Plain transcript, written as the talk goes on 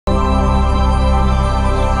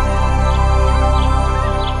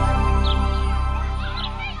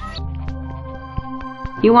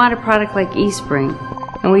You want a product like eSpring,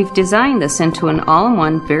 and we've designed this into an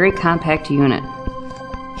all-in-one, very compact unit.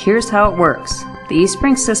 Here's how it works. The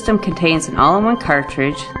eSpring system contains an all-in-one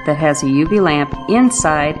cartridge that has a UV lamp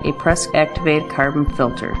inside a press-activated carbon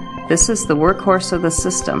filter. This is the workhorse of the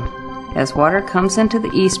system. As water comes into the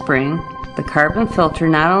eSpring, the carbon filter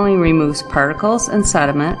not only removes particles and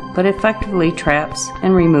sediment, but effectively traps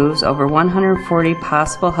and removes over 140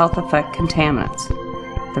 possible health effect contaminants.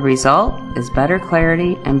 The result is better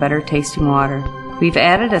clarity and better tasting water. We've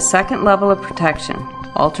added a second level of protection,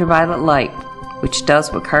 ultraviolet light, which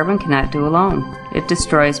does what carbon cannot do alone. It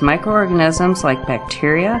destroys microorganisms like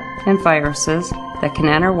bacteria and viruses that can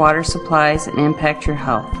enter water supplies and impact your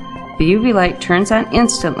health. The UV light turns on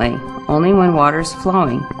instantly, only when water is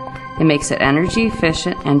flowing. It makes it energy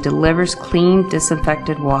efficient and delivers clean,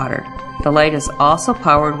 disinfected water. The light is also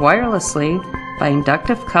powered wirelessly by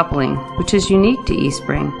inductive coupling, which is unique to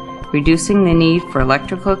eSpring, reducing the need for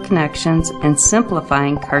electrical connections and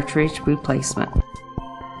simplifying cartridge replacement.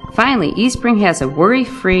 Finally, eSpring has a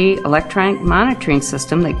worry-free electronic monitoring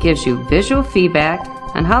system that gives you visual feedback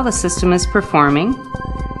on how the system is performing,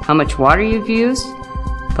 how much water you've used,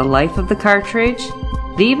 the life of the cartridge.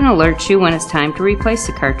 It even alerts you when it's time to replace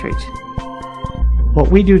the cartridge. What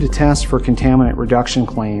we do to test for contaminant reduction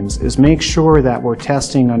claims is make sure that we're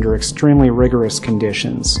testing under extremely rigorous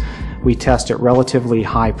conditions. We test at relatively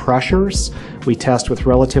high pressures. We test with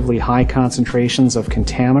relatively high concentrations of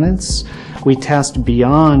contaminants. We test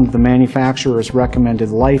beyond the manufacturer's recommended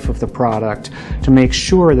life of the product to make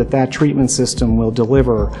sure that that treatment system will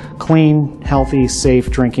deliver clean, healthy, safe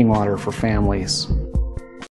drinking water for families.